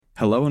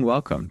Hello and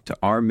welcome to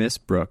Our Miss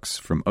Brooks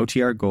from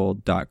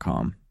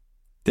OTRGold.com.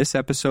 This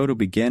episode will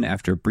begin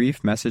after a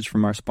brief message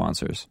from our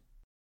sponsors.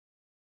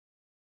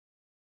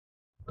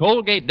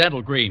 Colgate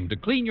Dental Cream to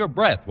clean your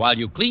breath while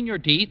you clean your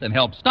teeth and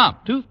help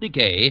stop tooth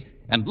decay,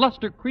 and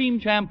Luster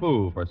Cream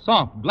Shampoo for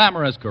soft,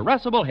 glamorous,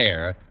 caressable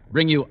hair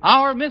bring you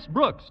Our Miss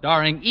Brooks,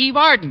 starring Eve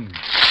Arden.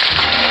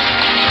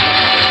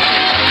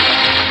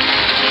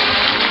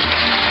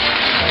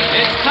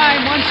 It's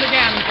time once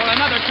again for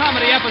another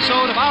comedy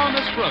episode of Our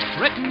Miss Brooks,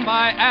 written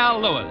by Al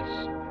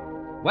Lewis.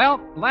 Well,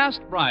 last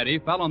Friday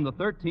fell on the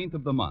 13th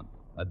of the month,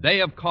 a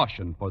day of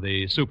caution for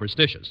the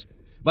superstitious.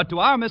 But to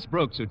our Miss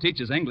Brooks, who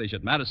teaches English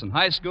at Madison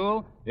High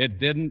School, it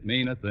didn't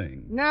mean a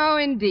thing. No,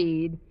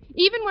 indeed.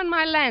 Even when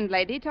my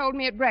landlady told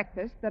me at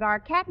breakfast that our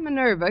cat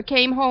Minerva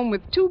came home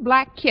with 2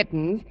 black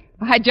kittens,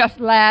 I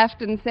just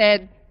laughed and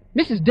said,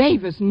 "Mrs.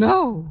 Davis,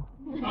 no."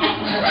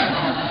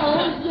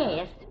 Oh,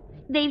 yes.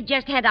 They've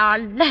just had our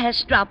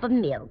last drop of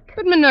milk.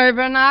 But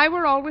Minerva and I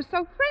were always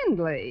so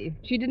friendly.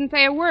 She didn't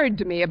say a word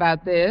to me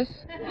about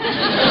this.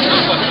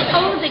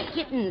 Oh, the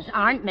kittens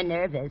aren't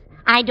Minerva's.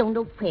 I don't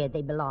know where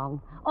they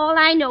belong. All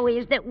I know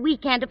is that we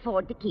can't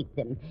afford to keep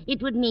them.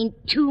 It would mean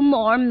 2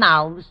 more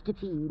mouths to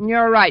feed.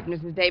 You're right,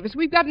 Mrs. Davis.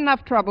 We've got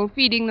enough trouble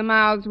feeding the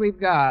mouths we've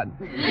got.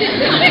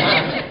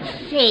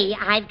 Say,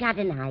 I've got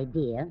an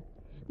idea.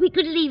 We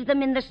could leave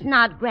them in the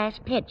Snodgrass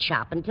pet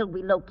shop until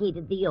we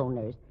located the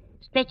owners.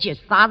 Stretch's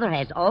father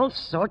has all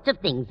sorts of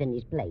things in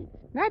his plate.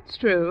 That's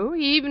true.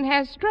 He even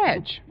has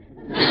Stretch.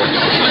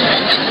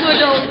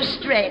 Good old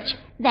Stretch.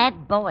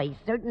 That boy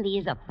certainly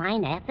is a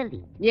fine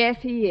athlete. Yes,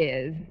 he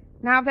is.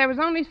 Now, if there was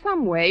only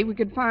some way we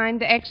could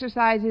find to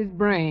exercise his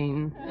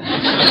brain.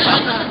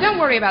 Don't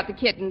worry about the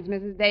kittens,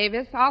 Mrs.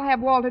 Davis. I'll have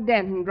Walter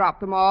Denton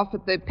drop them off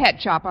at the pet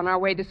shop on our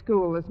way to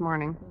school this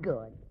morning.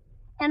 Good.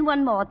 And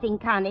one more thing,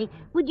 Connie.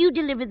 Would you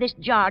deliver this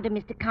jar to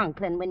Mr.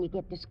 Conklin when you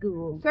get to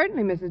school?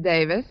 Certainly, Mrs.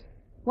 Davis.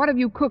 What have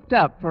you cooked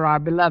up for our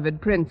beloved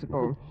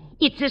principal?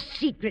 It's a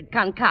secret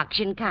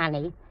concoction,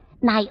 Connie.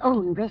 My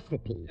own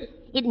recipe.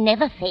 It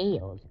never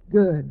fails.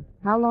 Good.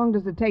 How long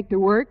does it take to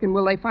work, and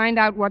will they find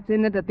out what's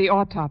in it at the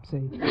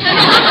autopsy?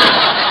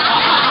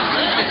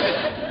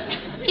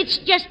 It's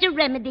just a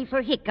remedy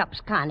for hiccups,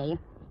 Connie.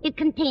 It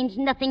contains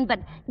nothing but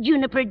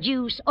juniper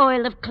juice,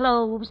 oil of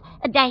cloves,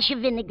 a dash of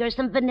vinegar,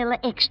 some vanilla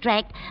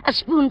extract, a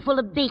spoonful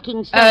of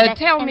baking soda.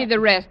 Tell me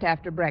the rest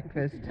after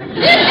breakfast.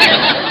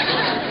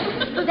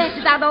 Well, that's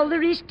about all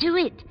there is to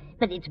it.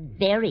 But it's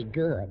very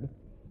good.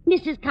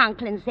 Mrs.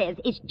 Conklin says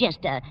it's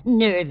just a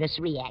nervous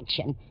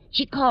reaction.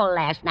 She called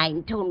last night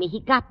and told me he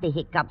got the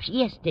hiccups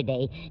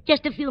yesterday,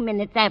 just a few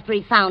minutes after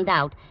he found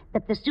out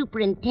that the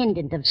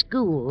superintendent of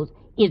schools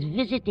is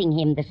visiting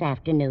him this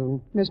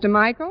afternoon. Mr.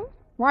 Michaels?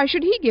 Why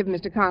should he give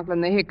Mr.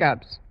 Conklin the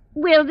hiccups?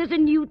 Well, there's a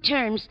new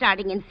term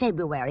starting in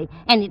February,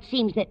 and it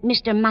seems that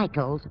Mr.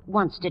 Michaels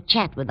wants to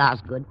chat with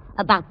Osgood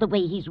about the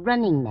way he's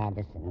running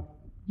Madison.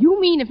 You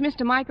mean if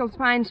Mr. Michaels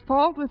finds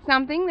fault with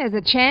something, there's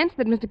a chance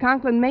that Mr.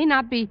 Conklin may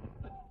not be...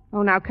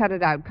 Oh, now cut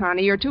it out,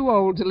 Connie. You're too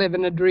old to live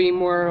in a dream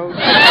world.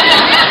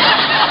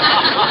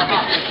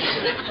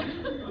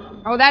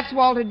 Oh, that's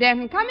Walter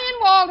Denton. Come in,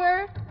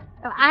 Walter.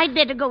 Oh, I'd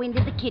better go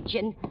into the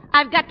kitchen.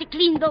 I've got to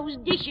clean those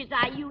dishes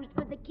I used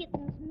for the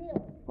kitten's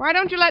milk. Why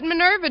don't you let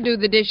Minerva do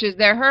the dishes?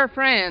 They're her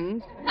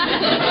friends.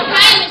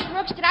 Hi, Miss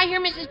Brooks. Did I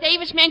hear Mrs.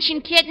 Davis mention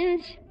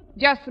kittens?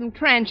 Just some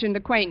transient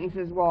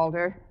acquaintances,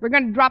 Walter. We're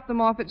going to drop them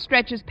off at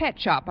Stretch's pet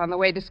shop on the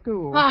way to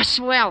school. Oh,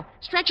 swell.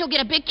 Stretch will get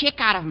a big kick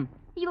out of them.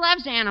 He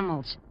loves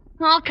animals.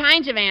 All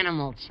kinds of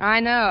animals. I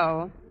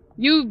know.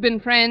 You've been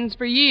friends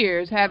for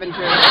years, haven't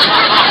you?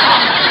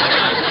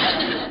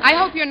 I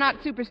hope you're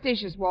not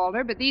superstitious,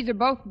 Walter, but these are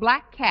both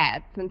black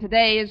cats, and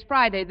today is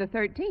Friday the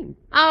 13th.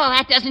 Oh,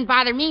 that doesn't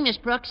bother me, Miss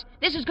Brooks.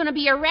 This is going to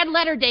be a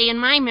red-letter day in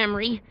my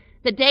memory.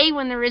 The day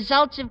when the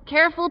results of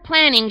careful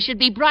planning should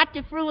be brought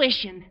to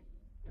fruition.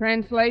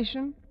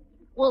 Translation?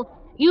 Well,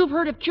 you've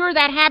heard of Cure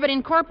That Habit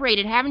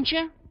Incorporated, haven't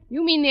you?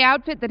 You mean the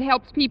outfit that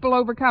helps people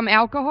overcome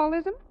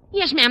alcoholism?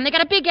 Yes, ma'am. They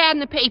got a big ad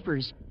in the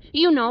papers.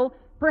 You know,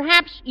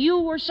 perhaps you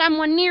or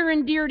someone near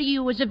and dear to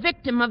you is a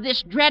victim of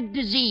this dread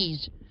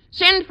disease.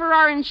 Send for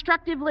our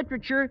instructive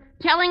literature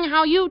telling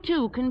how you,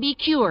 too, can be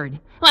cured.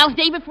 Well,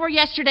 day before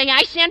yesterday,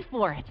 I sent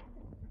for it.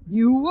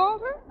 You,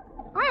 Walter?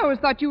 I always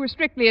thought you were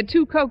strictly a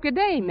 2 Coke a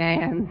day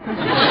man.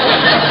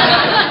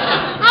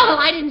 Oh,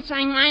 I didn't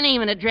sign my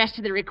name and address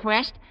to the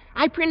request.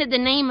 I printed the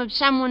name of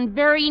someone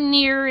very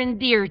near and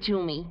dear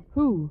to me.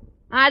 Who?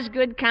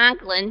 Osgood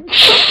Conklin.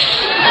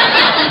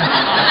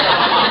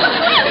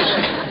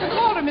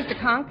 Walter, Mr.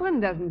 Conklin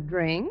doesn't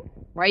drink.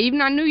 Why,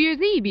 even on New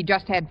Year's Eve, he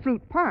just had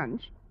fruit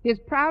punch. His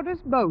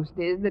proudest boast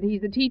is that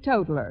he's a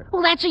teetotaler.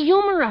 Well, that's the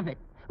humor of it.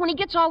 When he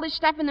gets all this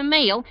stuff in the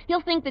mail, he'll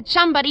think that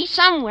somebody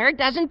somewhere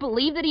doesn't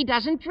believe that he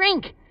doesn't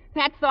drink.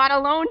 That thought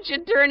alone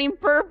should turn him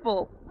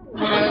purple.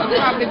 It'll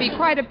probably be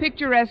quite a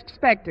picturesque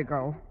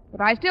spectacle.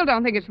 But I still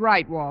don't think it's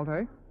right,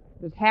 Walter.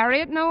 Does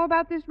Harriet know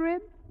about this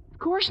rib? Of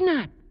course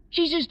not.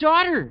 She's his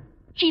daughter.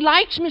 She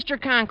likes Mr.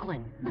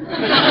 Conklin.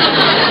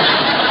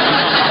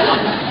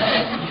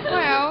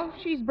 Well,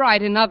 she she's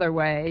bright in other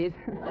ways.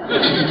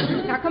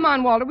 Now, come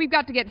on, Walter. We've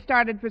got to get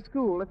started for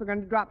school if we're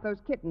going to drop those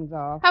kittens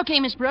off. Okay,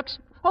 Miss Brooks.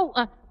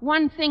 Oh,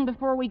 one thing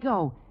before we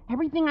go.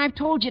 Everything I've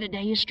told you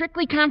today is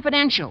strictly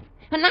confidential.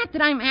 And not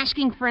that I'm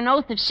asking for an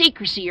oath of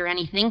secrecy or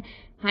anything.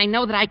 I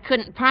know that I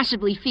couldn't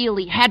possibly feel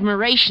the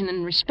admiration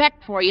and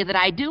respect for you that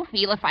I do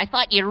feel if I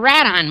thought you'd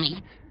rat on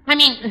me. I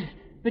mean,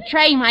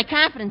 betray my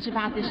confidence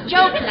about this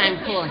joke that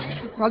I'm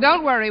pulling. Well,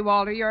 don't worry,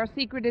 Walter. Your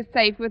secret is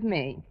safe with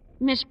me.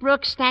 Miss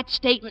Brooks, that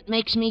statement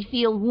makes me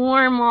feel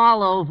warm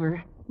all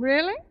over.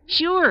 Really?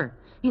 Sure.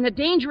 In a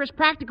dangerous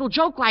practical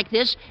joke like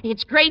this,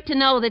 it's great to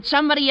know that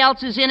somebody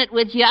else is in it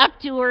with you up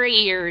to her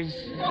ears.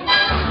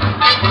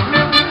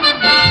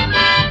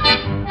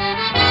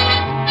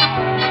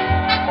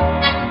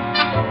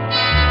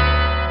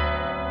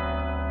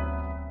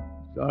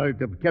 Sorry to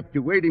have kept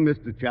you waiting,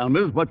 Mr.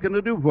 Chalmers. What can I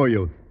do for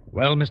you?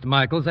 Well, Mr.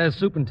 Michaels, as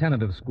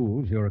superintendent of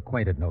schools, you're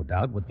acquainted, no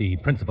doubt, with the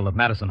principal of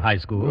Madison High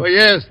School. Oh,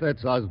 yes,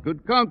 that's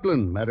Osgood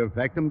Conklin. Matter of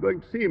fact, I'm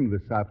going to see him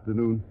this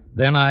afternoon.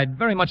 Then I'd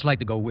very much like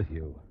to go with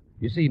you.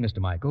 You see, Mr.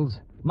 Michaels,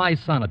 my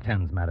son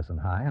attends Madison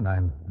High, and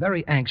I'm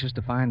very anxious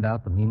to find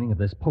out the meaning of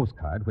this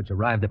postcard which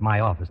arrived at my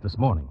office this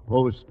morning.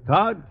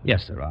 Postcard?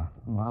 Yes, sir.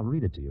 I'll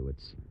read it to you.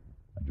 It's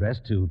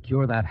addressed to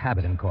Cure That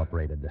Habit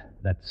Incorporated.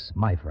 That's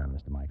my firm,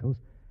 Mr. Michaels.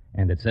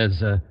 And it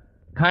says,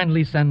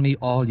 kindly send me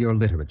all your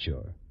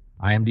literature.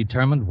 I am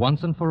determined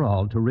once and for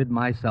all to rid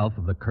myself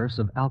of the curse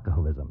of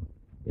alcoholism.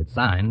 It's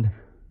signed,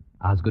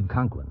 Osgood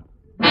Conklin.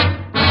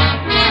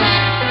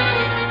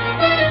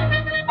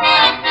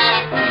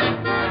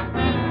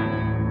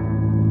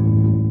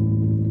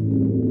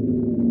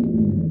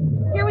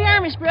 Here we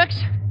are, Miss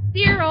Brooks.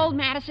 Dear old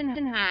Madison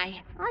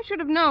High. I should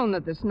have known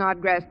that the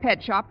Snodgrass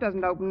Pet Shop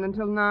doesn't open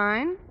until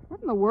 9. What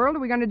in the world are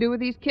we going to do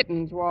with these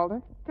kittens,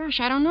 Walter? Gosh,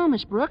 I don't know,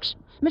 Miss Brooks.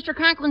 Mr.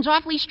 Conklin's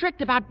awfully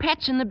strict about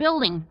pets in the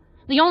building.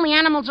 The only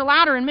animals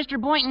allowed are in Mr.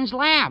 Boynton's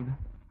lab.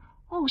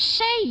 Oh,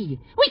 say,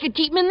 we could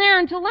keep them in there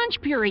until lunch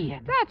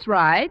period. That's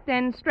right.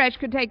 Then Stretch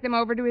could take them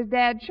over to his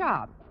dad's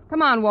shop.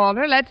 Come on,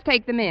 Walter, let's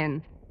take them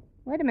in.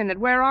 Wait a minute,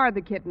 where are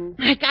the kittens?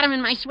 I got them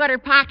in my sweater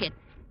pocket.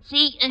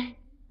 See,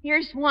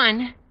 here's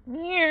one.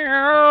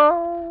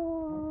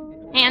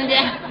 And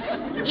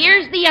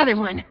here's the other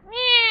one.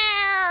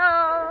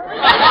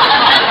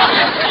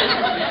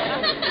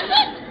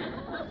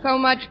 So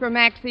much for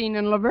Maxine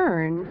and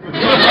Laverne.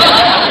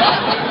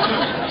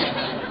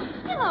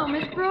 Hello,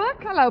 Miss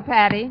Brooks. Hello,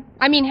 Patty.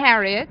 I mean,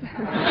 Harriet.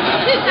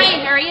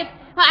 Hi, Harriet.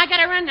 Well, I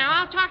gotta run now.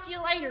 I'll talk to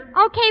you later.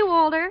 Okay,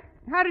 Walter.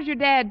 How does your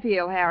dad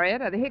feel,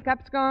 Harriet? Are the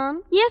hiccups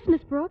gone? Yes,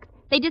 Miss Brooks.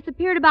 They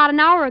disappeared about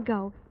an hour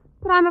ago.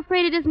 But I'm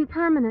afraid it isn't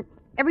permanent.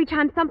 Every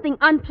time something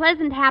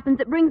unpleasant happens,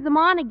 it brings them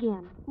on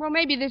again. Well,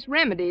 maybe this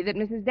remedy that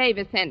Mrs.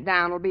 Davis sent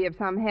down will be of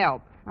some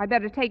help. I'd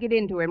better take it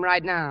into him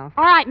right now.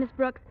 All right, Miss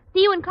Brooks.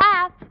 See you in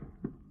class.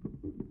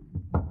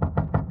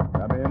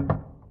 Come in.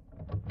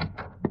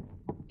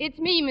 It's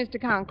me, Mr.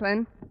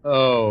 Conklin.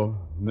 Oh,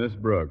 Miss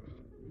Brooks.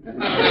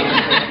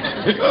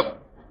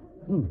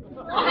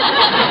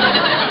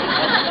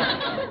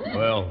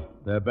 Well,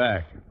 they're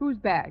back. Who's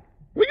back?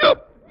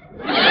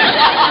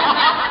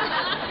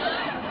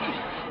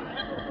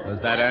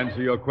 Does that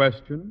answer your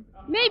question?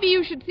 Maybe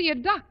you should see a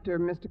doctor,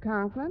 Mr.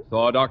 Conklin.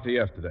 Saw a doctor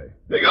yesterday.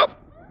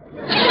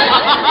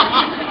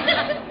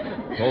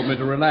 Told me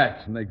to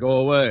relax, and they go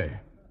away.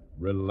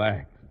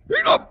 Relax.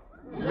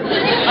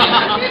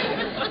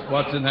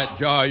 What's in that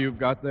jar you've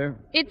got there?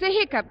 It's a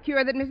hiccup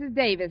cure that Mrs.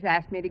 Davis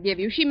asked me to give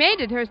you. She made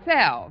it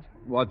herself.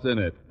 What's in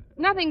it?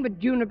 Nothing but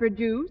juniper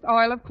juice,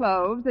 oil of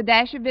cloves, a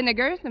dash of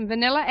vinegar, some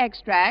vanilla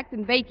extract,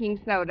 and baking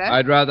soda.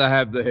 I'd rather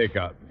have the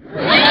hiccup.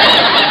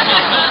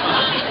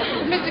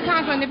 Mr.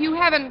 Conklin, if you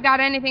haven't got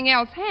anything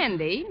else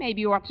handy,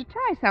 maybe you ought to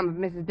try some of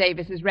Mrs.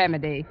 Davis's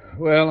remedy.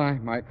 Well, I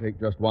might take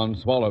just one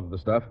swallow of the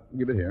stuff.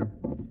 Give it here.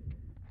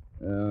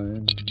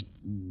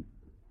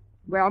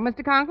 Well,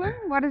 Mr. Conklin,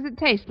 what does it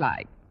taste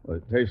like? Well,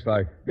 it tastes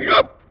like...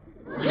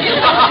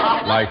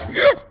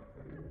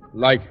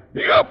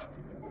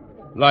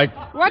 Like...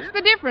 What's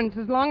the difference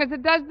as long as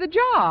it does the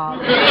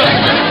job?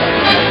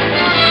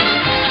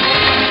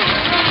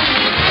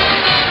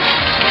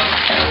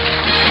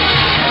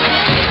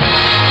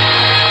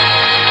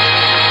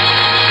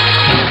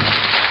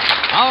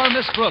 Our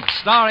Miss Brooks,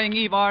 starring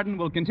Eve Arden,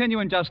 will continue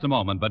in just a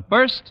moment. But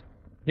first,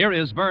 here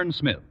is Vern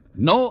Smith.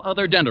 No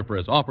other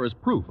dentifrice offers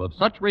proof of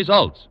such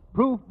results.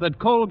 Proof that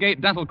Colgate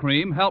Dental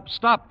Cream helps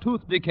stop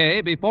tooth decay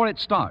before it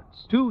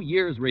starts. 2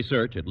 years'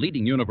 research at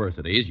leading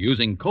universities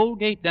using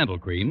Colgate Dental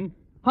Cream,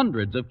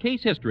 hundreds of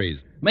case histories,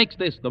 makes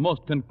this the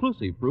most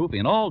conclusive proof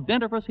in all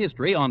dentifrice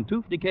history on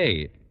tooth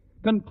decay.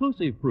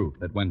 Conclusive proof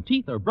that when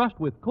teeth are brushed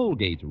with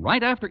Colgate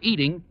right after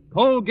eating,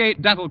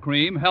 Colgate Dental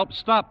Cream helps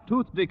stop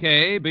tooth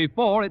decay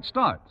before it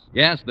starts.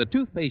 Yes, the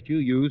toothpaste you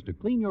use to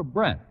clean your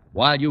breath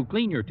while you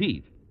clean your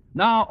teeth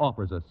now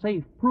offers a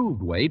safe,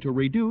 proved way to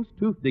reduce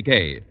tooth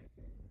decay.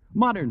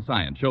 Modern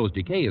science shows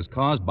decay is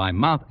caused by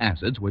mouth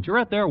acids, which are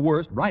at their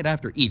worst right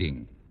after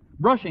eating.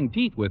 Brushing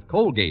teeth with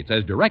Colgates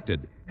as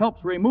directed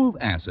helps remove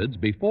acids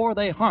before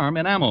they harm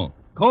enamel.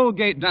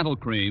 Colgate Dental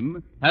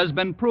Cream has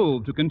been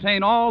proved to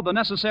contain all the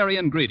necessary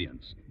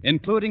ingredients,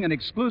 including an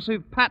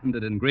exclusive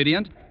patented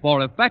ingredient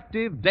for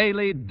effective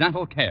daily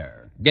dental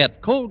care.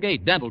 Get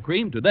Colgate Dental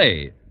Cream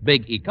today.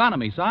 Big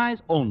economy size,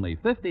 only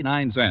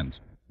 59 cents.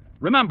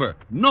 Remember,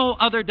 no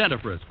other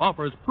dentifrice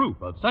offers proof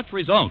of such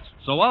results.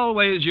 So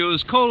always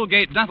use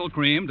Colgate Dental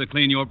Cream to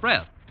clean your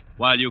breath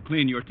while you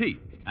clean your teeth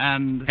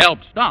and Help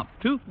stop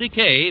tooth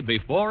decay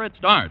before it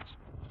starts.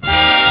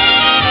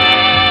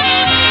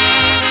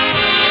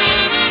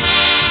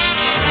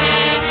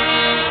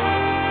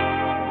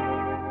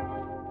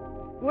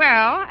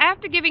 Well,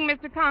 after giving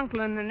Mr.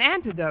 Conklin an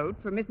antidote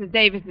for Mrs.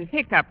 Davis's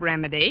hiccup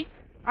remedy,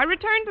 I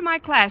returned to my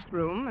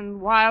classroom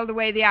and whiled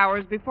away the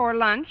hours before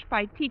lunch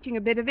by teaching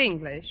a bit of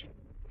English.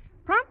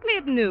 Promptly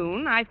at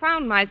noon, I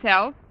found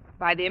myself,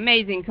 by the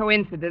amazing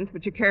coincidence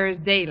which occurs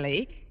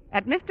daily,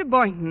 at Mr.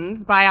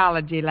 Boynton's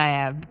biology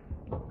lab.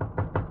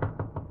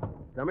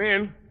 Come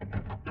in.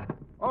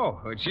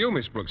 Oh, it's you,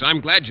 Miss Brooks. I'm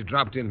glad you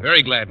dropped in.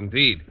 Very glad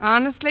indeed.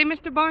 Honestly,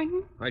 Mr.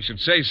 Boynton? I should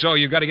say so.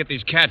 You've got to get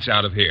these cats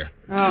out of here.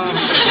 Oh.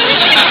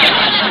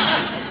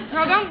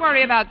 No, don't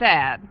worry about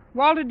that.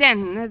 Walter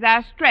Denton has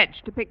asked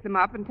Stretch to pick them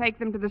up and take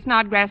them to the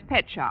Snodgrass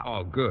Pet Shop.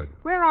 Oh, good.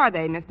 Where are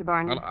they, Mr.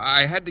 Boynton? Well,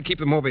 I had to keep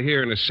them over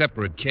here in a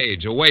separate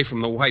cage, away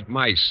from the white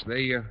mice.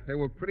 They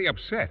were pretty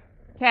upset.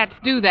 Cats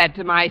do that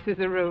to mice as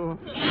a rule.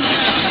 Well,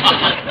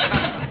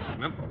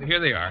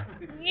 here they are.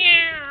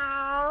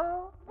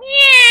 Meow.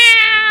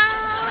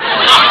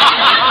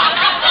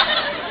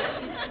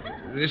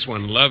 This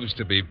one loves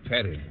to be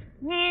petted.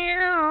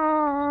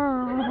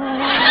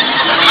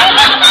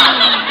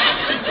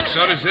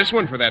 So does this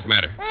one, for that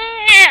matter.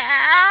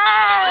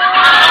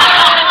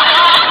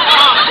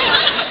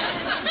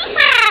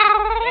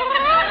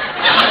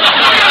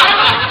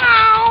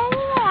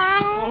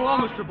 Hello,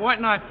 Mr.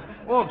 Boynton.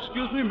 Oh,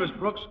 excuse me, Miss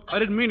Brooks. I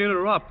didn't mean to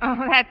interrupt. Oh,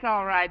 that's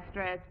all right,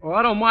 Stretch. Oh,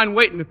 I don't mind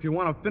waiting if you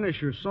want to finish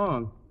your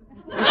song.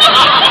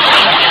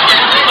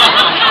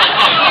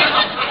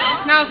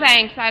 No,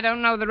 thanks. I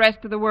don't know the rest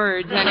of the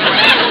words anyway.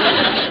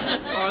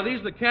 Are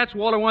these the cats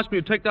Walter wants me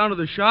to take down to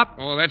the shop?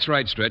 Oh, that's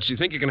right, Stretch. You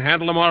think you can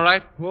handle them all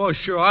right? Oh,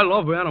 sure. I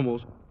love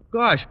animals.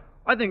 Gosh,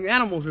 I think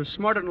animals are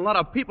smarter than a lot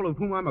of people of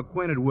whom I'm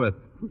acquainted with.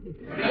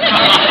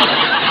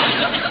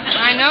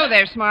 I know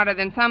they're smarter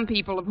than some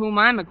people of whom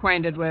I'm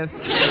acquainted with.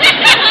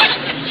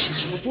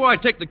 Before I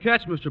take the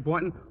cats, Mr.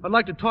 Boynton, I'd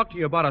like to talk to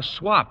you about a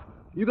swap.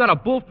 You got a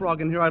bullfrog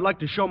in here I'd like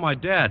to show my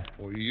dad.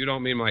 Oh, you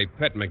don't mean my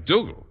pet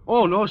McDougal?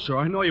 Oh, no, sir.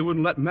 I know you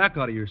wouldn't let Mac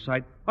out of your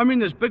sight. I mean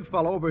this big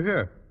fella over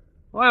here.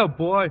 Hiya,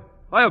 boy.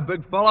 Hiya,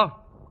 big fella.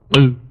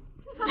 You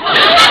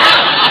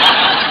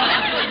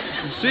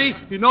see?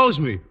 He knows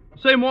me.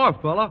 Say more,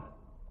 fella.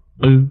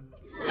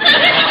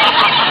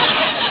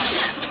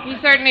 He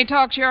certainly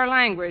talks your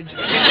language.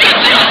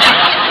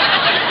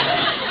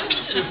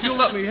 If you'll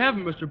let me have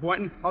him, Mr.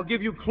 Boynton, I'll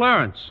give you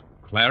Clarence.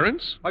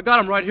 Clarence? I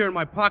got him right here in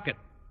my pocket.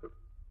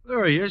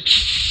 There he is.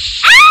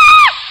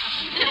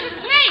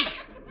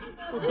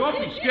 Oh, don't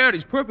be scared.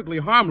 He's perfectly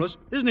harmless,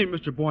 isn't he,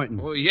 Mr.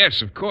 Boynton? Oh,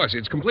 yes, of course.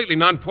 It's completely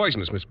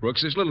non-poisonous, Miss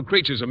Brooks. This little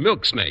creature's a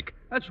milk snake.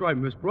 That's right,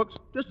 Miss Brooks.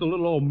 Just a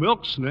little old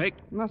milk snake.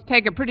 Must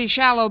take a pretty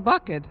shallow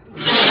bucket.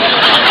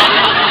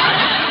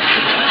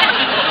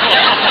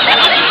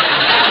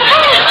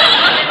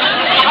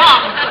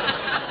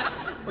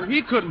 Well,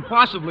 he couldn't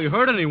possibly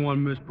hurt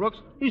anyone, Miss Brooks.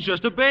 He's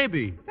just a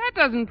baby. That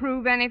doesn't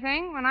prove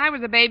anything. When I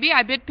was a baby,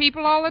 I bit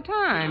people all the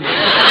time.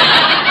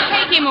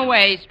 Take him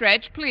away,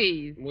 Stretch,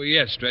 please. Well,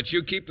 yes, Stretch.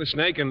 You keep the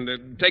snake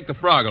and take the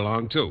frog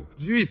along, too.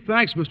 Gee,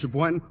 thanks, Mr.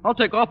 Boynton. I'll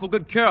take awful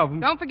good care of him.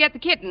 Don't forget the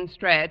kitten,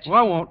 Stretch. Well,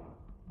 I won't.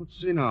 Let's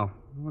see now.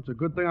 Well, it's a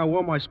good thing I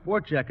wore my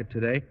sport jacket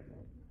today.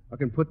 I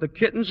can put the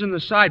kittens in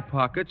the side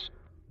pockets,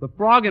 the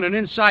frog in an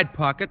inside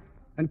pocket,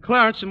 and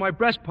Clarence in my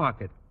breast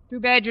pocket. Too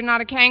bad you're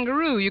not a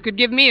kangaroo. You could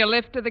give me a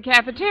lift to the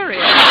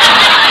cafeteria.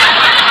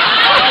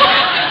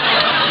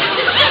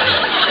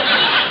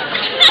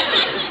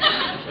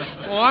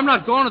 Oh, I'm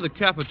not going to the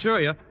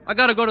cafeteria. I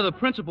got to go to the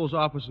principal's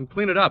office and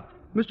clean it up.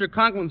 Mr.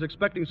 Conklin's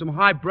expecting some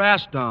high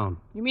brass down.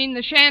 You mean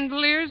the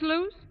chandelier's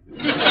loose?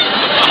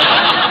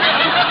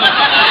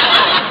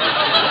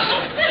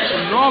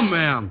 No,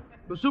 ma'am.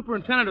 The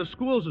superintendent of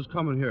schools is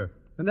coming here.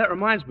 And that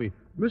reminds me,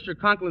 Mr.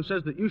 Conklin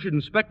says that you should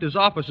inspect his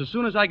office as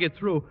soon as I get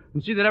through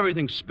and see that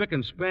everything's spick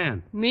and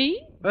span.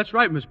 Me? That's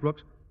right, Miss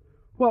Brooks.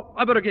 Well,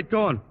 I better get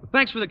going.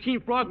 Thanks for the keen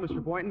frog,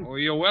 Mr. Boynton. Oh,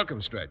 you're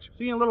welcome, Stretch.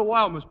 See you in a little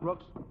while, Miss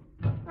Brooks.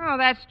 Oh,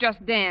 that's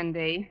just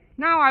dandy.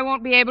 Now I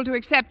won't be able to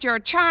accept your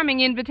charming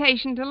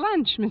invitation to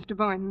lunch, Mr.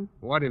 Boynton.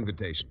 What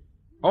invitation?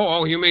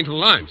 Oh, you mean to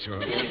lunch?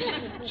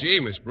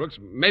 Gee, Miss Brooks,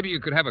 maybe you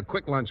could have a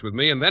quick lunch with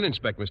me and then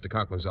inspect Mr.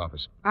 Conklin's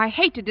office. I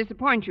hate to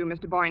disappoint you,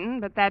 Mr. Boynton,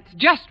 but that's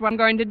just what I'm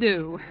going to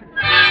do. There.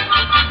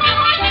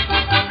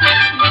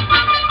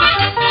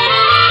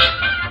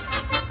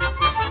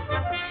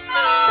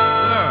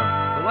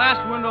 The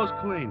last window's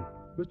clean.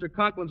 Mr.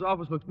 Conklin's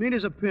office looks neat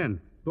as a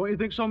pin. Don't you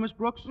think so, Miss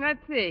Brooks?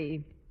 Let's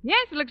see.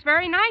 Yes, it looks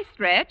very nice,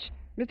 Stretch.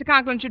 Mr.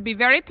 Conklin should be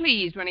very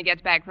pleased when he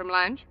gets back from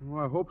lunch. Oh,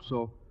 I hope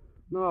so.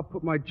 Now I'll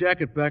put my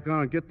jacket back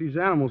on and get these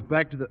animals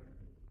back to the...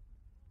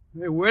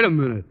 Hey, wait a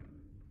minute.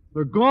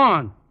 They're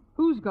gone.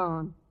 Who's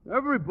gone?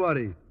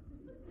 Everybody.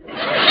 The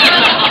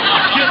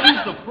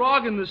kittens, the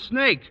frog, and the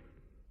snake.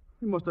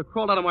 They must have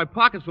crawled out of my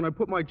pockets when I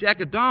put my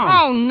jacket down.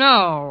 Oh,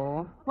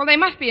 no. Well, they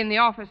must be in the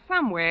office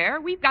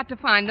somewhere. We've got to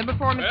find them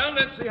before Well,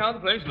 let's see how the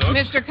place looks.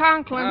 Mr.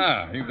 Conklin.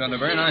 You've done a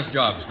very nice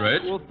job,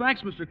 Stretch. Well,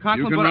 thanks, Mr. Conklin.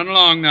 You can but run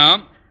along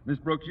now. Miss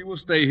Brooks, you will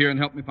stay here and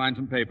help me find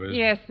some papers.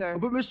 Yes, sir.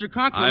 But, Mr.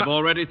 Conklin... I've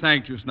already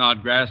thanked you,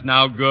 Snodgrass.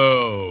 Now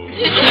go.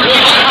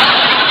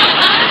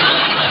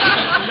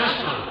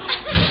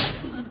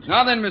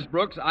 Now then, Miss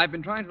Brooks, I've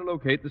been trying to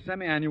locate the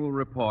semi-annual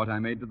report I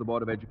made to the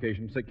Board of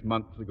Education 6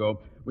 months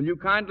ago. Will you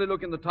kindly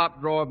look in the top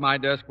drawer of my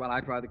desk while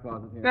I try the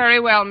closet here? Very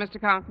well,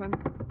 Mr. Conklin.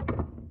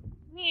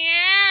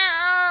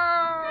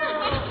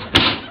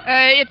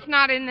 It's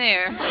not in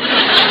there.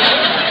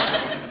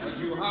 But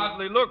you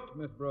hardly looked,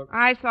 Miss Brooks.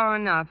 I saw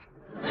enough.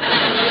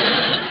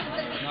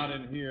 It's not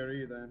in here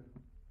either.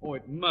 Oh,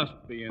 it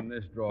must be in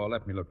this drawer.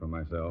 Let me look for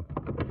myself.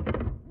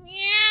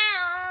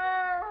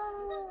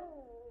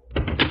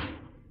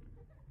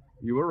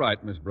 You were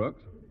right, Miss Brooks.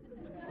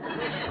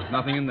 There's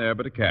nothing in there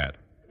but a cat.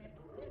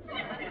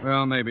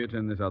 Well, maybe it's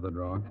in this other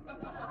drawer.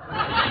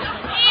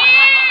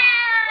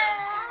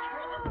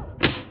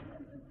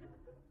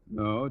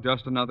 No,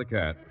 just another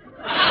cat.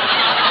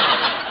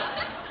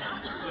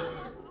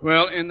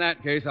 Well, in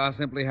that case, I'll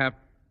simply have...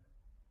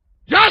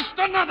 Just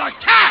another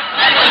cat!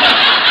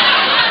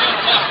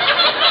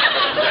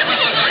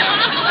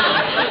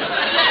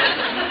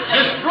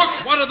 Miss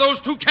Brooks, what are those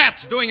two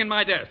cats doing in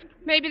my desk?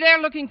 Maybe they're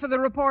looking for the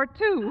report,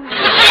 too.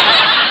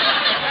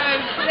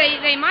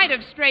 They might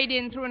have strayed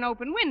in through an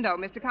open window,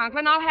 Mr.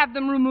 Conklin. I'll have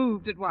them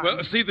removed at once.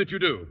 Well, see that you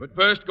do. But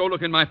first, go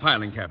look in my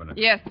filing cabinet.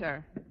 Yes,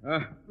 sir.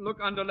 Look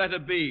under letter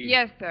B.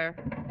 Yes, sir.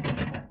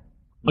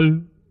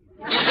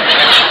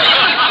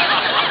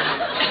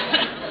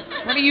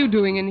 What are you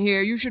doing in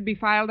here? You should be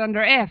filed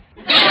under F.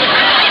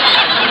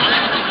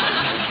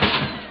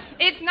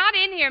 It's not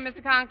in here,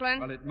 Mr.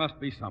 Conklin. Well, it must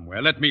be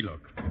somewhere. Let me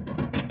look.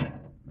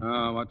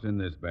 What's in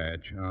this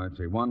badge? Let's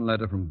see. One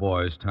letter from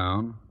Boys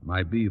Town.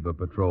 My Beaver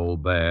Patrol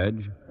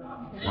badge.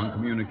 One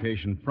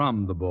communication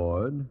from the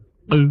board.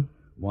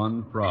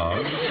 One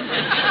frog.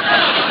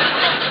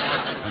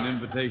 An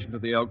invitation to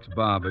the Elks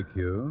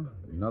barbecue.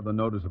 Another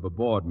notice of a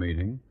board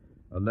meeting.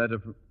 A letter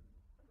from...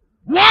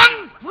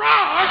 One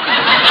frog!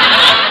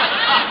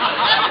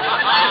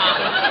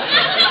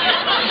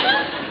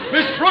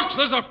 Miss Brooks,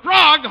 there's a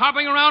frog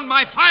hopping around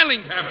my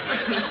filing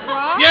cabinet.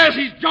 Frog? Yes,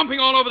 he's jumping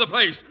all over the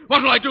place.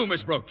 What'll I do,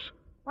 Miss Brooks?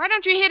 Why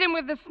don't you hit him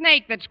with the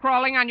snake that's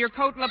crawling on your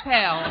coat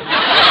lapel?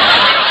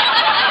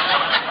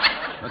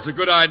 That's a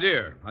good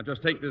idea. I'll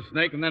just take this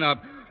snake and then I'll...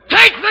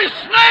 Take this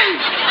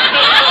snake!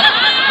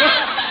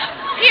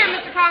 Here,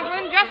 Mr.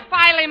 Conklin, just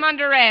file him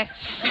under S.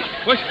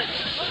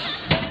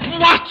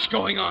 What's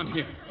going on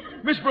here?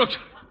 Miss Brooks,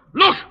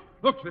 look!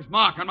 Look, this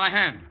mark on my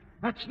hand.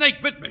 That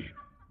snake bit me.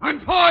 I'm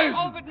poisoned.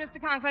 Oh, but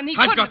Mr. Conklin, he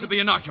I've got to be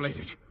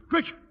inoculated.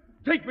 Quick,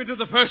 take me to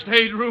the first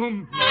aid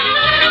room.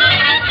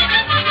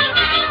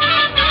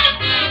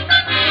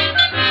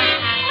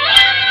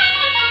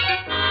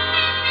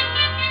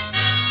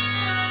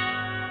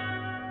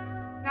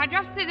 Now,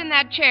 just sit in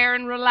that chair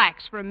and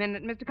relax for a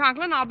minute, Mr.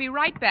 Conklin. I'll be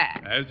right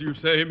back. As you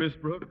say, Miss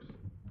Brooks.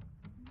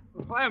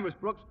 Hiya, Miss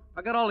Brooks.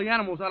 I got all the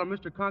animals out of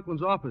Mr.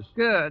 Conklin's office.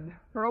 Good.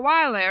 For a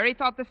while there, he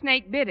thought the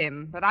snake bit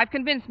him, but I've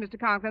convinced Mr.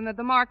 Conklin that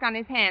the mark on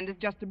his hand is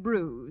just a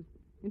bruise.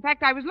 In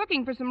fact, I was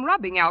looking for some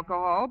rubbing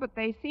alcohol, but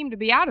they seem to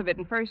be out of it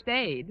in first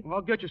aid. Well,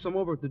 I'll get you some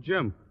over at the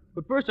gym.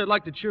 But first, I'd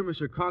like to cheer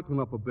Mr. Conklin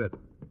up a bit.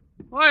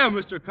 Hiya,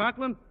 Mr.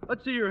 Conklin.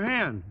 Let's see your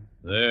hand.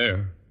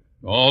 There.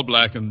 All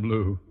black and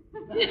blue.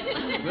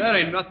 That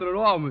ain't nothing at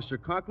all,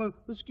 Mr. Conklin.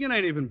 The skin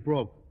ain't even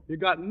broke. You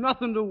got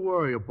nothing to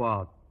worry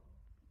about.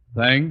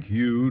 Thank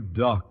you,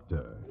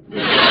 Doctor.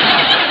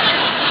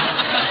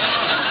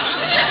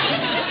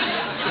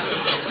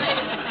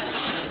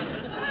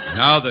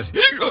 Now that...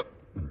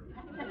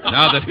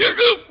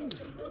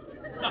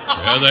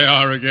 There they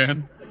are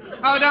again.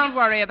 Oh, don't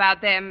worry about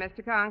them,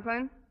 Mr.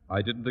 Conklin.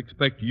 I didn't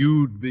expect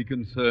you'd be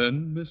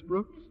concerned, Miss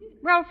Brooks.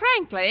 Well,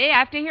 frankly,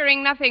 after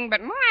hearing nothing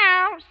but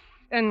meows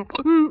and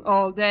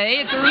all day,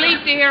 it's a relief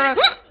to hear a...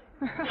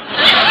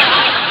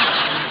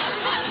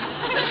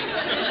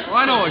 Oh,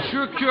 I know a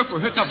sure cure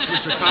for hiccups,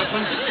 Mr.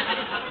 Conklin.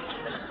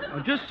 Now,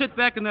 just sit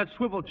back in that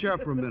swivel chair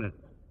for a minute.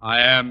 I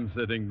am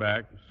sitting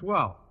back.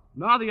 Swell.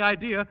 Now the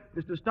idea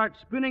is to start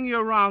spinning you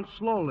around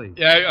slowly.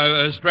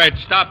 Yeah, Stretch,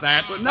 stop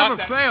that. But never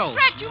fails.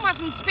 Stretch, you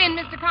mustn't spin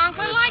Mr.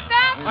 Conklin like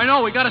that. I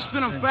know, we gotta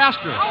spin him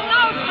faster. Oh,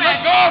 no, Stretch.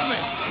 Let go of me.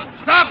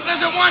 Stop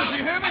this at once,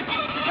 you hear me? You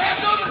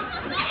can't do this.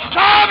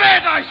 Stop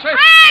it, I say.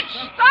 Stretch,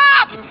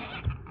 stop!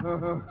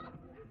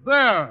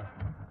 There.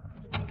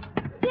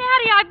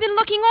 Daddy, I've been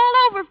looking all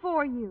over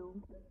for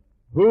you.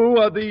 Who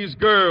are these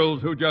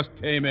girls who just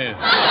came in?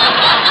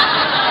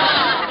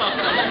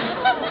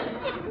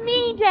 It's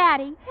me,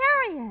 Daddy.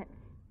 Harriet.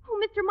 Oh,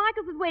 Mr.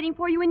 Michaels is waiting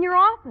for you in your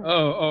office.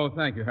 Oh,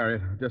 thank you,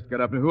 Harriet. Just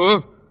get up and...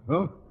 Oh,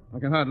 I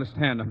can hardly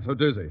stand. I'm so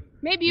dizzy.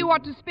 Maybe you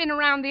ought to spin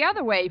around the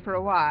other way for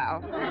a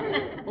while.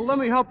 Well, let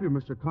me help you,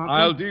 Mr. Conklin.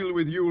 I'll deal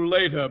with you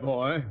later,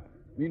 boy.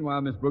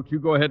 Meanwhile, Miss Brooks, you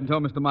go ahead and tell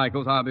Mr.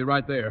 Michaels I'll be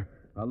right there.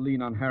 I'll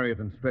lean on Harriet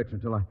and stretch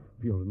until I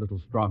feel a little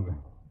stronger.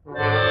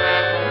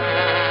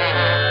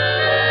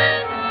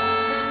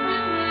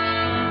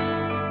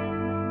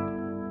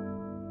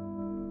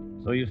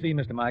 So you see,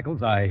 Mr.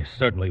 Michaels, I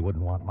certainly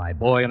wouldn't want my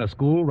boy in a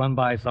school run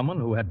by someone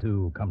who had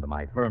to come to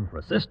my firm for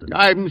assistance.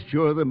 I'm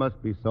sure there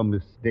must be some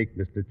mistake,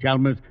 Mr.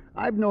 Chalmers.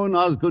 I've known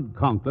Osgood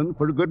Conklin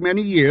for a good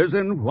many years,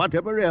 and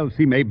whatever else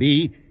he may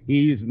be,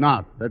 he's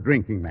not a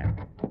drinking man.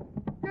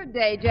 Good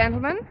day,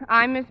 gentlemen.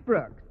 I'm Miss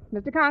Brooks.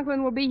 Mr.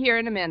 Conklin will be here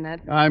in a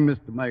minute. I'm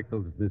Mr.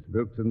 Michaels, Miss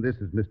Brooks, and this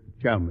is Mr.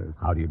 Chalmers.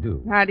 How do you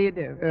do? How do you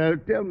do?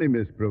 Tell me,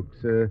 Miss Brooks,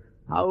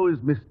 how is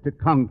Mr.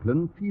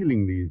 Conklin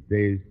feeling these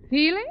days?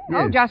 Feeling?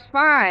 Yes. Oh, just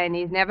fine.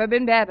 He's never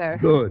been better.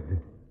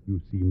 Good.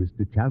 You see,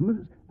 Mr.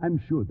 Chalmers, I'm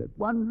sure that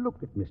one look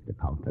at Mr.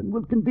 Conklin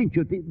will convince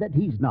you that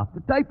he's not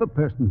the type of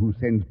person who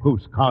sends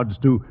postcards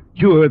to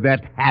Cure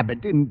That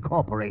Habit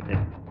Incorporated.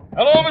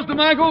 Hello, Mr.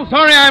 Michaels.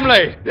 Sorry I'm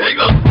late. There you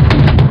go.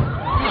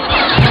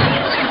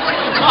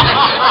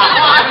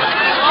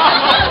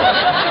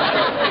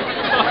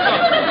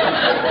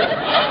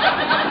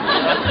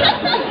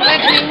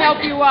 Let me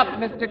help you up,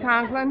 Mr.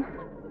 Conklin.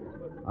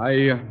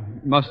 I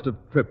must have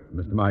tripped,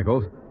 Mr.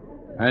 Michaels.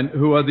 And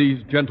who are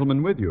these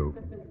gentlemen with you?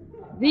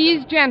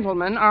 These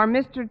gentlemen are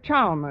Mr.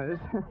 Chalmers.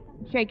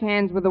 Shake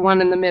hands with the one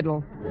in the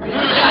middle.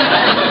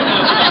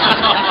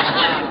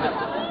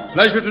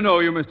 Pleasure to know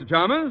you, Mr.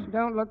 Chalmers.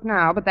 Don't look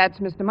now, but that's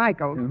Mr.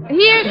 Michaels.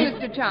 Here's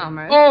Mr.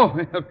 Chalmers. Oh,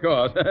 of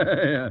course.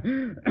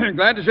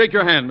 Glad to shake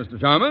your hand, Mr.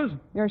 Chalmers.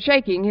 You're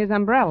shaking his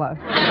umbrella.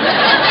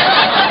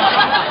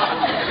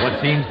 What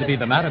seems to be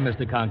the matter,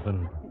 Mr.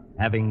 Conklin?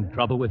 Having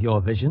trouble with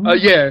your vision?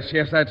 Yes,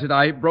 that's it.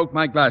 I broke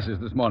my glasses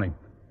this morning.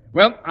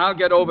 Well, I'll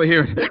get over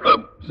here and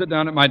sit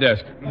down at my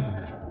desk.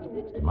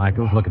 Mr.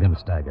 Michaels, look at him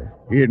stagger.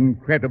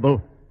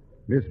 Incredible.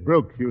 Miss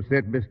Brooks, you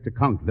said Mr.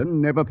 Conklin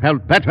never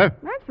felt better.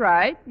 That's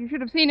right. You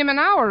should have seen him an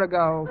hour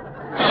ago.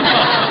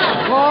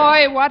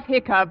 Boy, what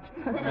hiccups.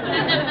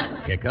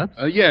 Hiccups?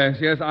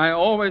 Yes, I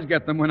always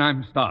get them when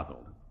I'm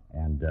startled.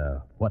 And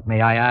what, may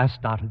I ask,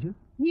 startled you?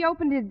 He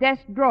opened his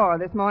desk drawer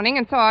this morning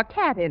and saw a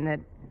cat in it.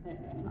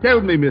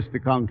 Tell me,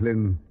 Mr.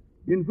 Conklin,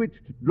 in which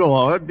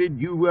drawer did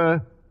you,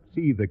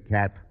 see the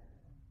cat?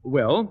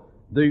 Well,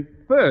 the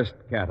first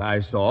cat I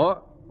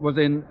saw was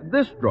in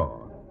this drawer.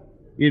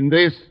 In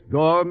this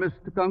drawer,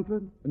 Mr.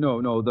 Conklin?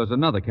 No, there's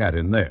another cat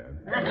in there.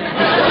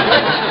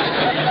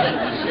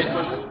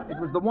 It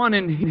was the one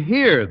in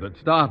here that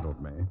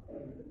startled me.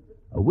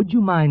 Would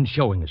you mind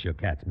showing us your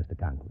cats, Mr.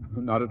 Conklin?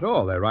 Not at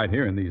all. They're right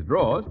here in these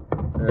drawers.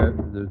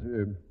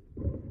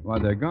 Why,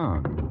 they're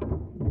gone.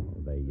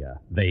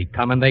 They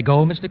come and they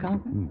go, Mr.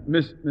 Conklin?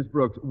 Miss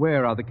Brooks,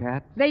 where are the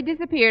cats? They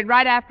disappeared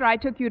right after I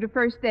took you to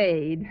first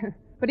aid.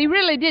 But he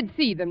really did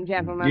see them,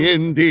 gentlemen.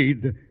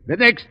 Indeed. The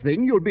next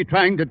thing you'll be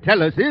trying to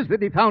tell us is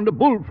that he found a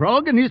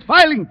bullfrog in his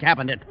filing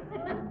cabinet.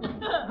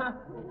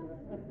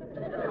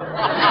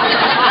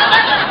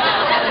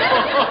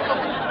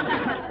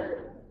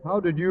 How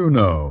did you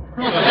know?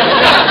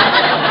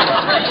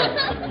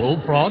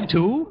 Bullfrog,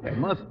 too? There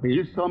must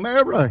be some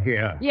error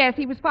here. Yes,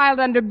 he was filed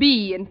under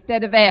B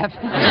instead of F.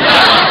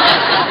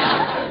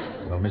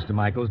 Well, Mr.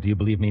 Michaels, do you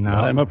believe me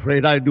now? I'm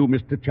afraid I do,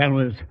 Mr.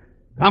 Chalmers.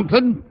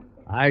 Conklin,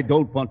 I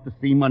don't want to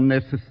seem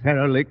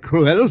unnecessarily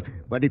cruel,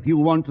 but if you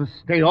want to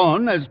stay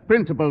on as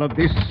principal of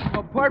this...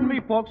 Pardon me,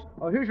 folks.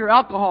 Here's your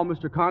alcohol,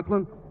 Mr.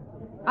 Conklin.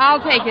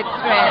 I'll take it,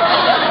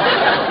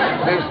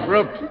 Stretch. Miss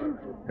Brooks,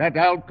 that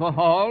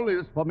alcohol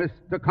is for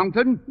Mr.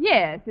 Conklin?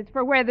 Yes, it's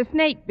for where the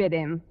snake bit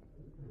him.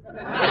 Snake?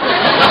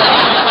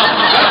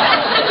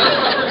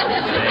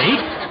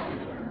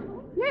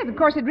 Yes, of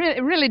course, it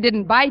really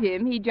didn't bite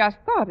him. He just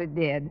thought it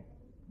did.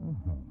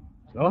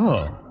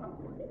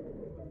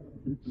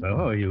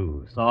 So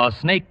you saw a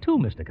snake, too,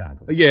 Mr.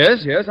 Conklin?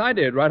 Yes, I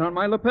did, right on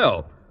my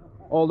lapel.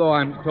 Although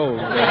I'm told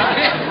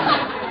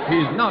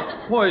he's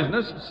not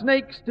poisonous,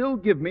 snakes still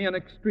give me an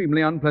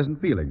extremely unpleasant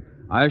feeling.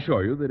 I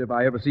assure you that if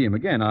I ever see him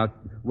again, I'll...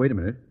 Wait a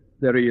minute.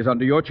 There he is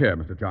under your chair,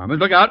 Mr. Chalmers.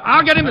 Look out.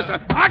 I'll get him, mister.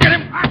 I'll get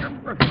him.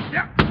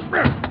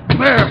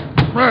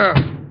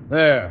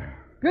 There.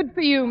 Good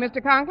for you,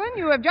 Mr. Conklin.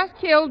 You have just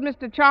killed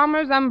Mr.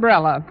 Chalmers'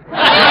 umbrella.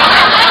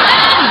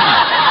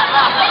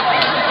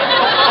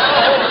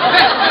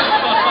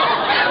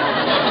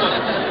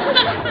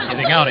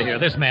 Getting out of here.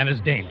 This man is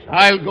dangerous.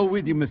 I'll go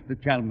with you,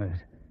 Mr. Chalmers.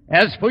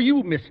 As for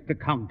you, Mr.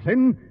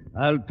 Conklin,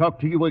 I'll talk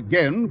to you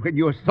again when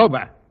you're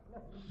sober.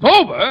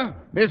 Sober?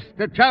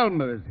 Mr.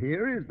 Chalmers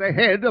here is the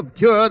head of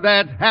Cure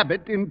That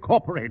Habit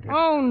Incorporated.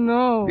 Oh,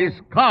 no. This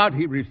card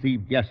he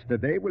received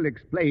yesterday will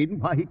explain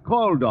why he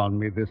called on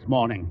me this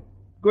morning.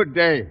 Good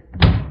day.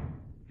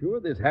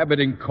 Cure This Habit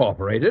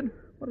Incorporated?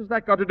 What has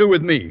that got to do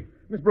with me?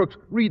 Miss Brooks,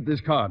 read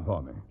this card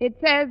for me. It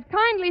says,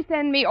 kindly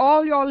send me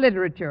all your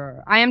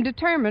literature. I am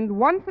determined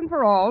once and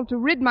for all to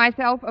rid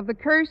myself of the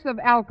curse of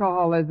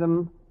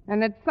alcoholism.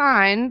 And it's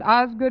signed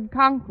Osgood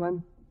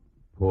Conklin.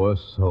 Poor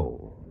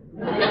soul.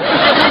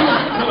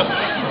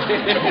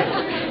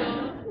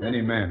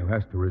 Any man who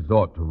has to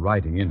resort to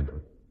writing in it.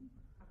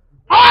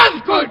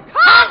 Osgood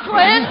Conklin!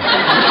 Conklin!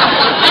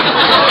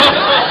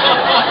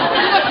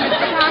 Look,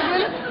 Mr.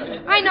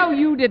 Conklin, I know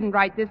you didn't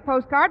write this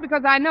postcard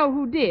because I know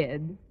who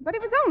did. But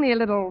it was only a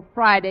little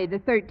Friday the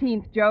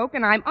 13th joke,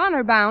 and I'm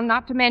honor bound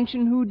not to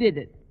mention who did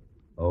it.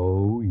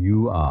 Oh,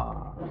 you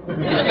are.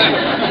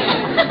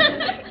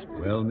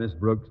 Well, Miss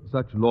Brooks,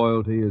 such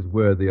loyalty is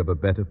worthy of a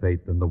better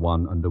fate than the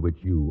one under which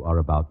you are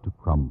about to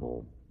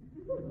crumble.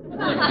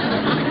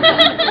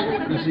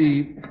 You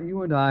see,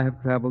 you and I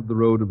have traveled the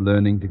road of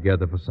learning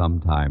together for some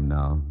time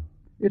now.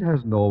 It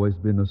hasn't always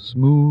been a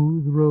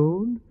smooth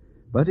road,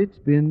 but it's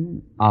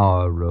been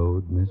our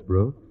road, Miss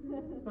Brooks.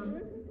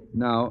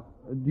 Now,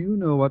 do you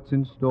know what's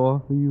in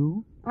store for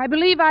you? I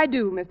believe I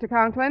do, Mr.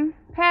 Conklin.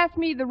 Pass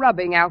me the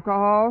rubbing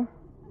alcohol.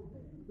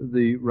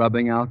 The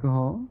rubbing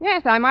alcohol?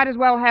 Yes, I might as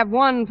well have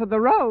one for the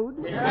road.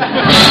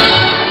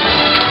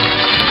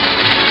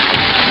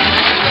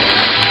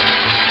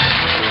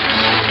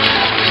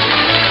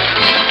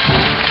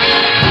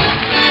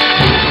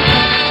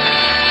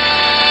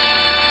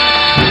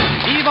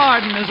 Eve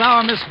Arden as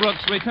our Miss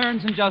Brooks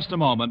returns in just a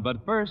moment,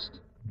 but first...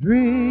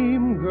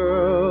 Dream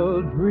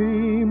girl,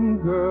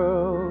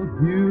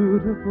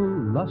 beautiful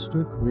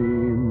luster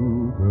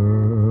cream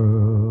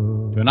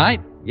girl.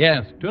 Tonight,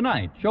 yes,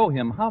 tonight, show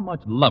him how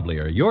much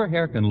lovelier your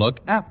hair can look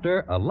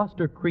after a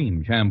Luster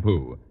Cream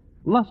shampoo.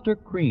 Luster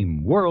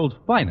Cream, world's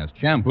finest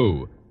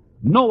shampoo.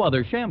 No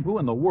other shampoo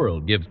in the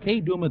world gives Kay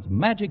Daumit's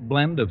magic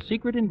blend of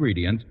secret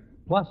ingredients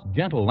plus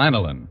gentle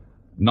lanolin.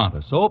 Not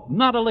a soap,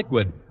 not a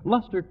liquid.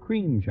 Luster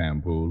Cream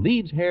shampoo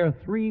leaves hair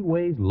 3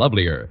 ways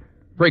lovelier.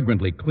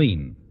 Fragrantly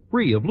clean,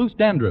 free of loose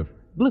dandruff,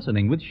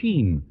 glistening with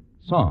sheen,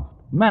 soft,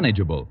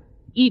 manageable.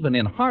 Even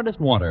in hardest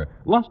water,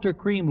 Luster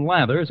Cream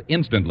lathers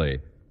instantly.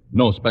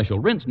 No special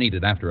rinse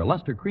needed after a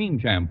Luster Cream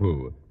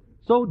shampoo.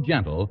 So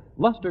gentle,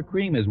 Luster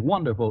Cream is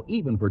wonderful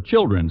even for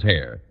children's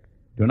hair.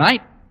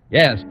 Tonight,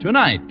 yes,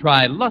 tonight,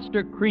 try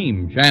Luster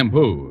Cream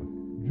shampoo.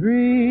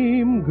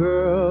 Dream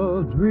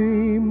girl,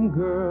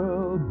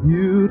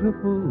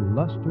 beautiful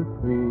luster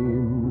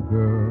cream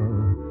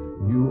girl.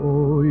 You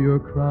owe your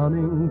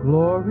crowning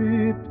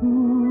glory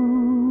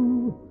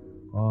to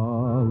a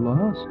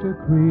luster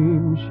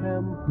cream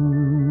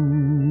shampoo.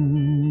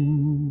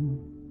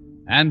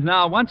 And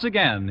now, once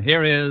again,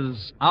 here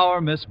is our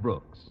Miss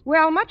Brooks.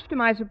 Well, much to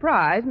my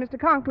surprise, Mr.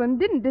 Conklin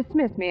didn't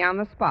dismiss me on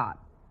the spot,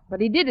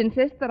 but he did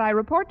insist that I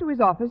report to his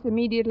office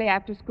immediately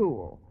after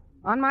school.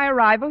 On my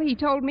arrival, he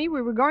told me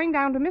we were going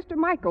down to Mr.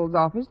 Michael's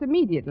office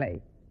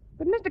immediately.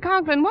 But, Mr.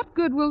 Conklin, what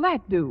good will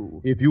that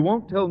do? If you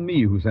won't tell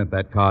me who sent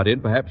that card in,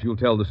 perhaps you'll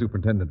tell the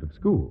superintendent of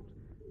schools.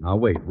 Now,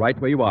 wait, right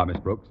where you are, Miss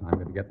Brooks. I'm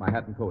going to get my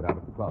hat and coat out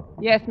of the closet.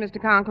 Yes, Mr.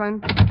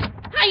 Conklin.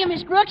 Hiya,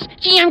 Miss Brooks.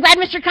 Gee, I'm glad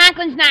Mr.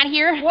 Conklin's not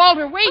here.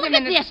 Walter, wait Look a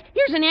minute. at this.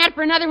 Here's an ad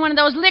for another one of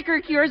those liquor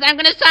cures I'm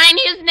going to sign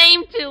his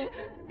name to.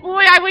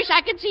 Boy, I wish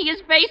I could see his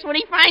face when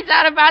he finds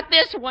out about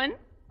this one.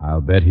 I'll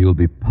bet he'll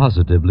be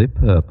positively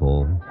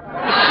purple.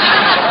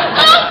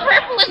 Oh,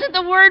 purple isn't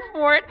the word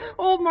for it.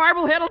 Old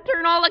Marblehead will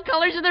turn all the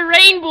colors of the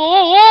rainbow.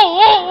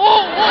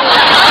 Oh.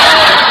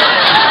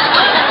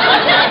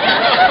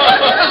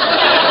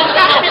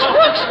 Now, Miss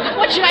Brooks,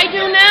 what should I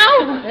do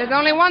now? There's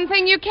only one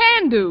thing you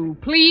can do.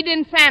 Plead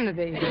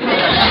insanity.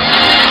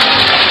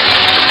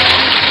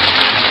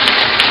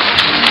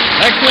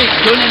 Next week,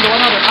 tune into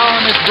another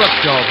Our Miss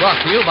Brooks show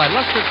brought to you by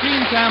Luster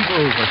Cream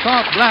Shampoo for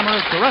soft,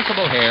 glamorous,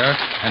 caressable hair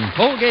and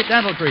Colgate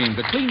Dental Cream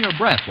to clean your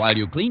breath while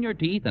you clean your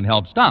teeth and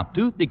help stop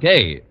tooth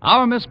decay.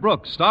 Our Miss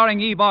Brooks,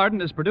 starring Eve Arden,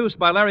 is produced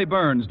by Larry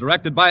Burns,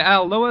 directed by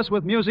Al Lewis,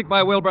 with music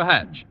by Wilbur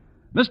Hatch.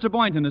 Mr.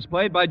 Boynton is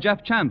played by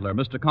Jeff Chandler,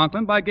 Mr.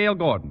 Conklin by Gail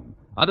Gordon.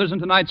 Others in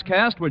tonight's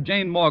cast were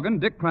Jane Morgan,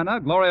 Dick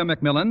Crenna, Gloria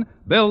McMillan,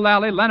 Bill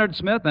Lally, Leonard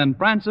Smith, and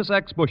Francis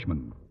X.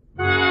 Bushman.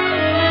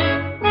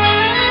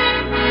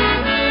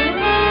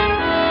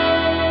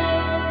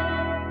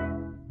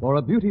 For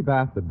a beauty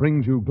bath that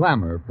brings you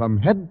glamour from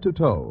head to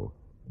toe,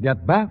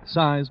 get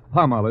bath-sized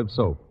Palmolive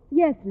soap.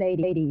 Yes,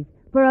 ladies.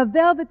 For a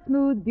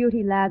velvet-smooth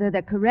beauty lather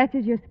that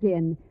caresses your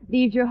skin,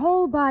 leaves your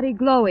whole body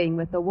glowing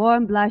with the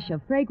warm blush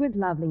of fragrant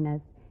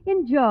loveliness.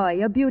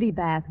 Enjoy a beauty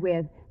bath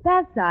with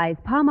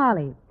bath-sized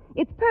Palmolive.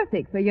 It's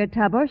perfect for your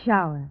tub or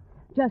shower.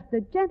 Just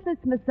the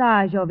gentlest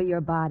massage over your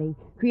body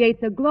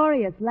creates a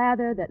glorious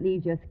lather that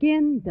leaves your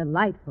skin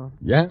delightful.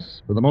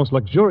 Yes, for the most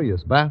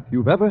luxurious bath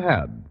you've ever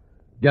had.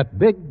 Get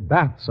big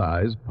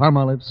bath-sized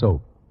Palmolive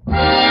soap.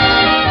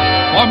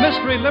 For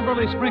mystery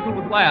liberally sprinkled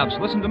with laughs,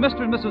 listen to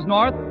Mr. and Mrs.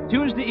 North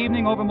Tuesday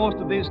evening over most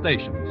of these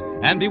stations.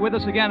 And be with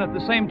us again at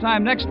the same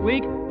time next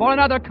week for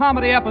another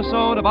comedy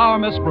episode of Our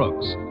Miss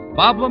Brooks.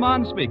 Bob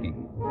Lamont speaking.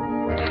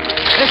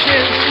 This is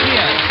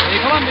CBS, the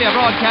Columbia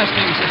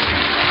Broadcasting System.